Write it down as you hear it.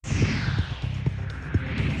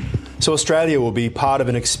So Australia will be part of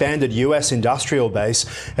an expanded US industrial base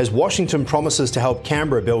as Washington promises to help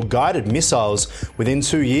Canberra build guided missiles within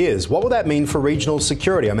 2 years. What will that mean for regional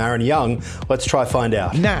security? I'm Aaron Young. Let's try find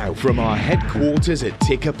out. Now from our headquarters at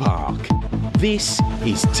Ticker Park, this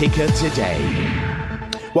is Ticker Today.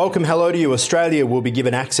 Welcome, hello to you. Australia will be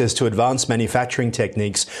given access to advanced manufacturing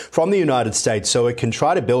techniques from the United States so it can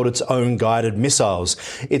try to build its own guided missiles.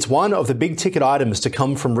 It's one of the big ticket items to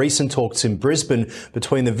come from recent talks in Brisbane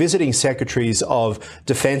between the visiting Secretaries of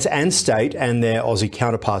Defence and State and their Aussie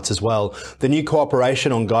counterparts as well. The new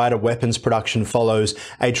cooperation on guided weapons production follows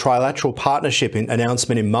a trilateral partnership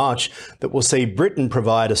announcement in March that will see Britain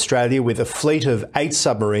provide Australia with a fleet of 8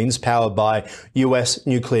 submarines powered by US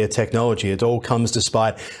nuclear technology. It all comes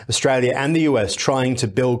despite Australia and the US trying to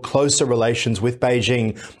build closer relations with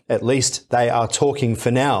Beijing. At least they are talking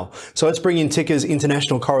for now. So let's bring in Ticker's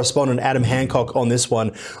international correspondent Adam Hancock on this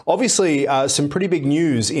one. Obviously, some pretty big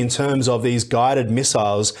news in terms of these guided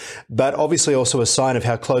missiles, but obviously also a sign of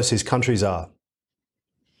how close these countries are.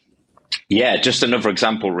 Yeah, just another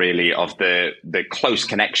example, really, of the close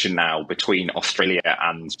connection now between Australia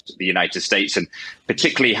and the United States, and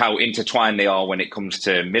particularly how intertwined they are when it comes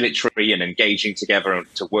to military and engaging together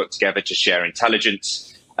and to work together to share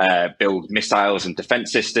intelligence, build missiles and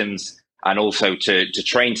defense systems, and also to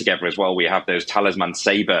train together as well. We have those Talisman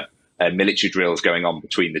Sabre military drills going on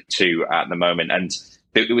between the two at the moment. And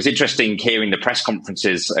it was interesting hearing the press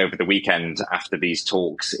conferences over the weekend after these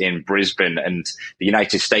talks in Brisbane, and the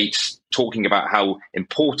United States talking about how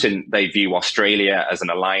important they view Australia as an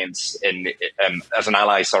alliance as an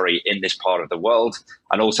ally, in this part of the world,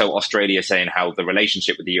 and also Australia saying how the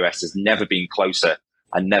relationship with the US has never been closer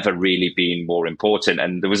and never really been more important.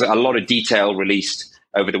 And there was a lot of detail released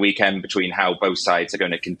over the weekend between how both sides are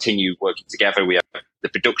going to continue working together. We have the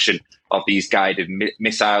production of these guided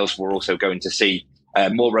missiles. We're also going to see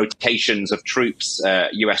more rotations of troops,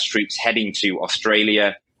 US troops heading to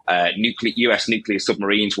Australia. US nuclear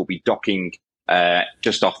submarines will be docking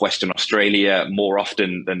just off Western Australia more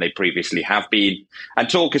often than they previously have been. And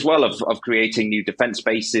talk as well of creating new defence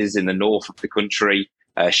bases in the north of the country,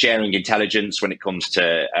 sharing intelligence when it comes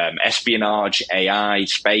to espionage, AI,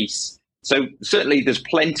 space. So certainly there's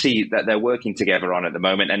plenty that they're working together on at the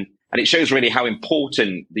moment. And it shows really how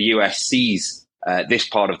important the US sees this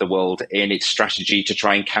part of the world in its strategy to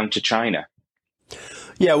try and counter China.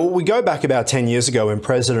 Yeah, well, we go back about 10 years ago when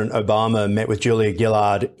President Obama met with Julia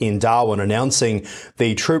Gillard in Darwin, announcing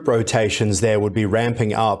the troop rotations there would be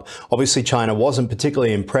ramping up. Obviously, China wasn't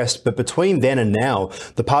particularly impressed, but between then and now,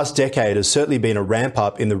 the past decade has certainly been a ramp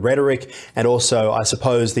up in the rhetoric and also, I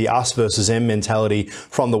suppose, the us versus them mentality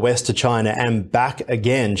from the West to China and back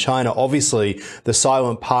again. China, obviously, the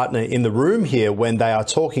silent partner in the room here when they are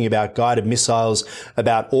talking about guided missiles,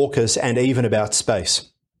 about AUKUS, and even about space.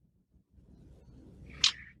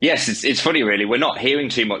 Yes, it's funny, really. We're not hearing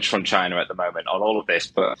too much from China at the moment on all of this,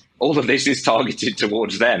 but all of this is targeted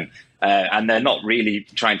towards them. And they're not really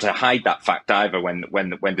trying to hide that fact either.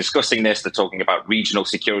 When discussing this, they're talking about regional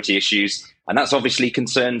security issues. And that's obviously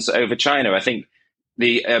concerns over China. I think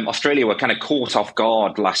the Australia were kind of caught off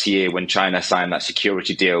guard last year when China signed that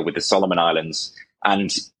security deal with the Solomon Islands.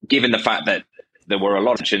 And given the fact that there were a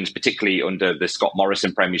lot of tensions, particularly under the Scott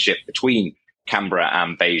Morrison premiership between Canberra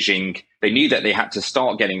and Beijing, they knew that they had to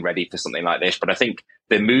start getting ready for something like this. But I think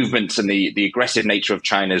the movements and the aggressive nature of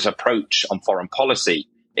China's approach on foreign policy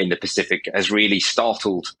in the Pacific has really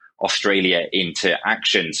startled Australia into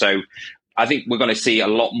action. So I think we're going to see a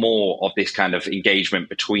lot more of this kind of engagement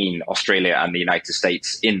between Australia and the United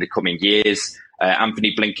States in the coming years.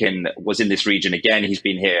 Anthony Blinken was in this region again. He's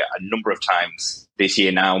been here a number of times this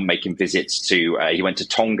year now, making visits to, he went to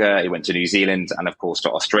Tonga, he went to New Zealand, and of course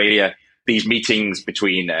to Australia. These meetings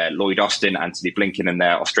between Lloyd Austin, Anthony Blinken and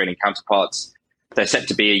their Australian counterparts, they're set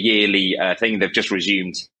to be a yearly thing. They've just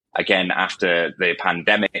resumed again after the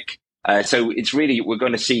pandemic. So it's really, we're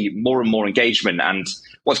going to see more and more engagement. And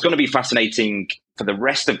what's going to be fascinating for the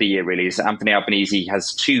rest of the year really is Anthony Albanese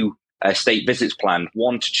has 2 state visits planned,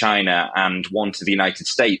 one to China and one to the United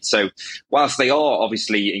States. So whilst they are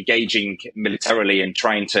obviously engaging militarily and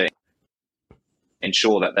trying to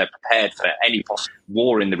ensure that they're prepared for any possible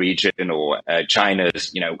war in the region or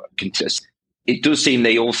China's, contest, it does seem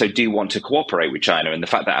they also do want to cooperate with China. And the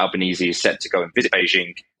fact that Albanese is set to go and visit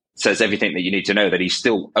Beijing says everything that you need to know, that he's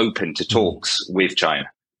still open to talks with China.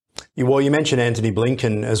 Well, you mentioned Antony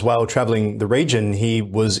Blinken as well, travelling the region. He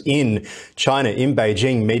was in China, in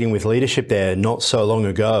Beijing, meeting with leadership there not so long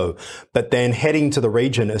ago, but then heading to the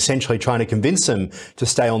region, essentially trying to convince them to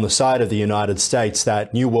stay on the side of the United States,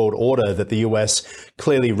 that new world order that the US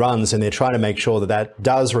clearly runs, and they're trying to make sure that that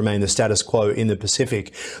does remain the status quo in the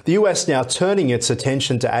Pacific. The US now turning its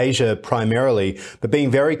attention to Asia primarily, but being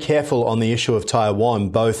very careful on the issue of Taiwan.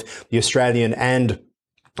 Both the Australian and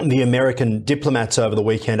the American diplomats over the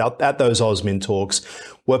weekend at those AUSMIN talks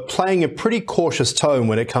were playing a pretty cautious tone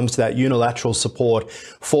when it comes to that unilateral support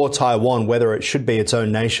for Taiwan, whether it should be its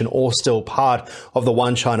own nation or still part of the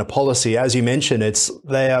One China policy. As you mentioned,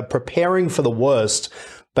 they are preparing for the worst,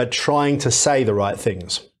 but trying to say the right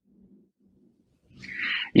things.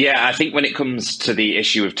 Yeah, I think when it comes to the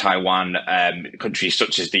issue of Taiwan, countries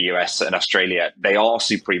such as the US and Australia, they are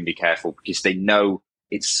supremely careful because they know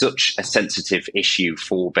it's such a sensitive issue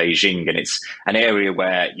for Beijing. And it's an area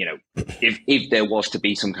where, if there was to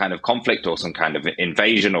be some kind of conflict or some kind of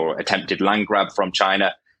invasion or attempted land grab from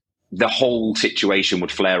China, the whole situation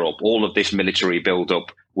would flare up. All of this military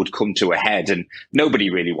buildup would come to a head. And nobody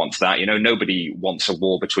really wants that. Nobody wants a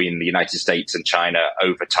war between the United States and China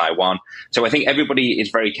over Taiwan. So I think everybody is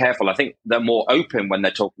very careful. I think they're more open when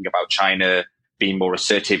they're talking about China being more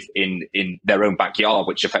assertive in their own backyard,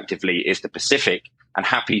 which effectively is the Pacific, and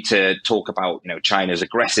happy to talk about, China's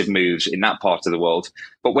aggressive moves in that part of the world.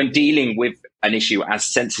 But when dealing with an issue as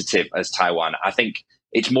sensitive as Taiwan, I think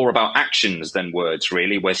it's more about actions than words,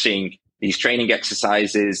 really. We're seeing these training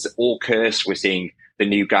exercises, AUKUS, we're seeing the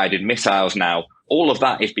new guided missiles now. All of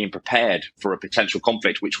that is being prepared for a potential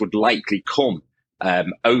conflict, which would likely come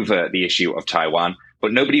over the issue of Taiwan.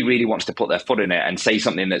 But nobody really wants to put their foot in it and say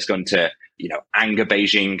something that's going to, anger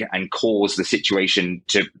Beijing and cause the situation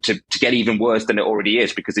to get even worse than it already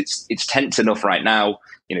is, because it's tense enough right now.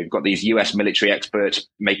 You've got these US military experts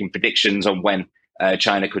making predictions on when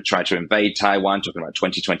China could try to invade Taiwan, talking about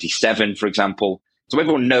 2027, for example. So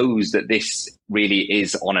everyone knows that this really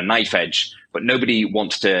is on a knife edge, but nobody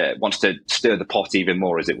wants to stir the pot even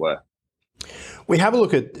more, as it were. We have a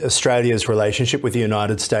look at Australia's relationship with the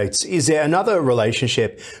United States. Is there another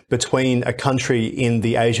relationship between a country in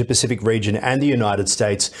the Asia-Pacific region and the United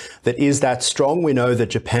States that is that strong? We know that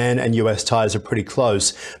Japan and US ties are pretty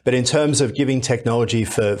close, but in terms of giving technology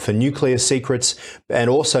for nuclear secrets and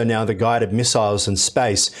also now the guided missiles and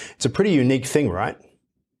space, it's a pretty unique thing, right?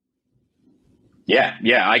 Yeah,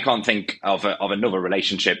 I can't think of another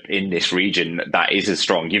relationship in this region that is as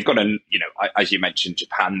strong. You've got as you mentioned,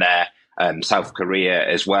 Japan there. South Korea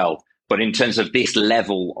as well. But in terms of this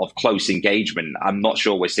level of close engagement, I'm not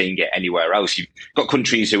sure we're seeing it anywhere else. You've got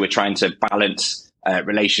countries who are trying to balance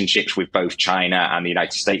relationships with both China and the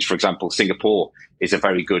United States. For example, Singapore is a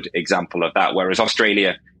very good example of that, whereas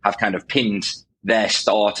Australia have kind of pinned their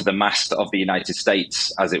star to the mast of the United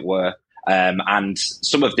States, as it were. And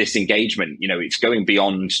some of this engagement, it's going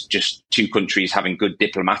beyond just two countries having good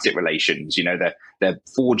diplomatic relations. They're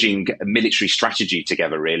forging a military strategy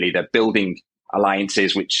together, really. They're building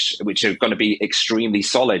alliances which are going to be extremely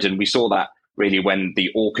solid. And we saw that really when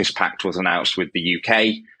the AUKUS pact was announced with the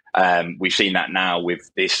UK. We've seen that now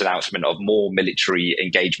with this announcement of more military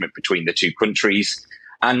engagement between the two countries.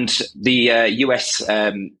 And the US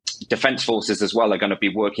Defence Forces as well are going to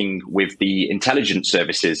be working with the intelligence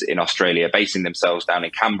services in Australia, basing themselves down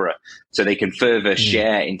in Canberra, so they can further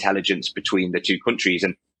share intelligence between the two countries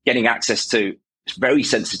and getting access to very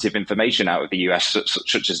sensitive information out of the US,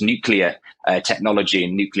 such as nuclear technology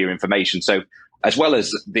and nuclear information. So as well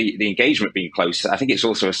as the engagement being close, I think it's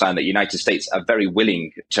also a sign that the United States are very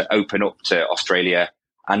willing to open up to Australia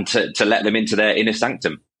and to let them into their inner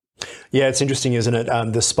sanctum. Yeah, it's interesting, isn't it?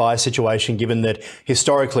 The spy situation, given that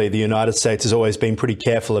historically the United States has always been pretty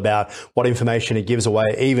careful about what information it gives away,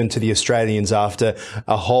 even to the Australians, after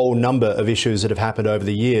a whole number of issues that have happened over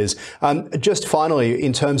the years. Just finally,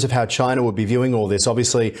 in terms of how China would be viewing all this,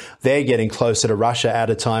 obviously they're getting closer to Russia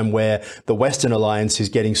at a time where the Western alliance is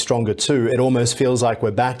getting stronger too. It almost feels like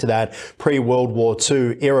we're back to that pre-World War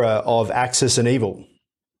II era of Axis and evil,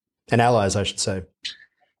 and allies, I should say.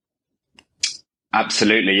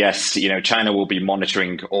 Absolutely, yes. China will be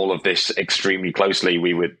monitoring all of this extremely closely.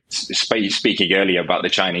 We were speaking earlier about the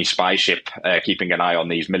Chinese spy ship keeping an eye on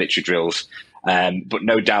these military drills. But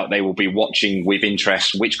no doubt they will be watching with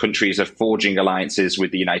interest which countries are forging alliances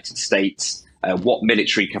with the United States, what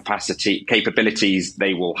military capabilities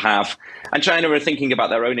they will have. And China are thinking about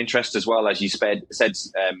their own interest as well, as you said,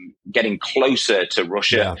 getting closer to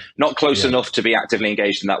Russia, not close enough to be actively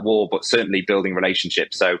engaged in that war, but certainly building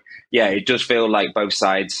relationships. So, yeah, it does feel like both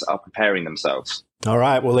sides are preparing themselves. All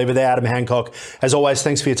right, we'll leave it there. Adam Hancock, as always,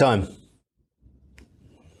 thanks for your time.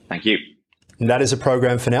 Thank you. And that is a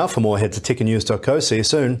program for now. For more, head to tickernews.co. See you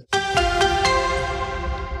soon.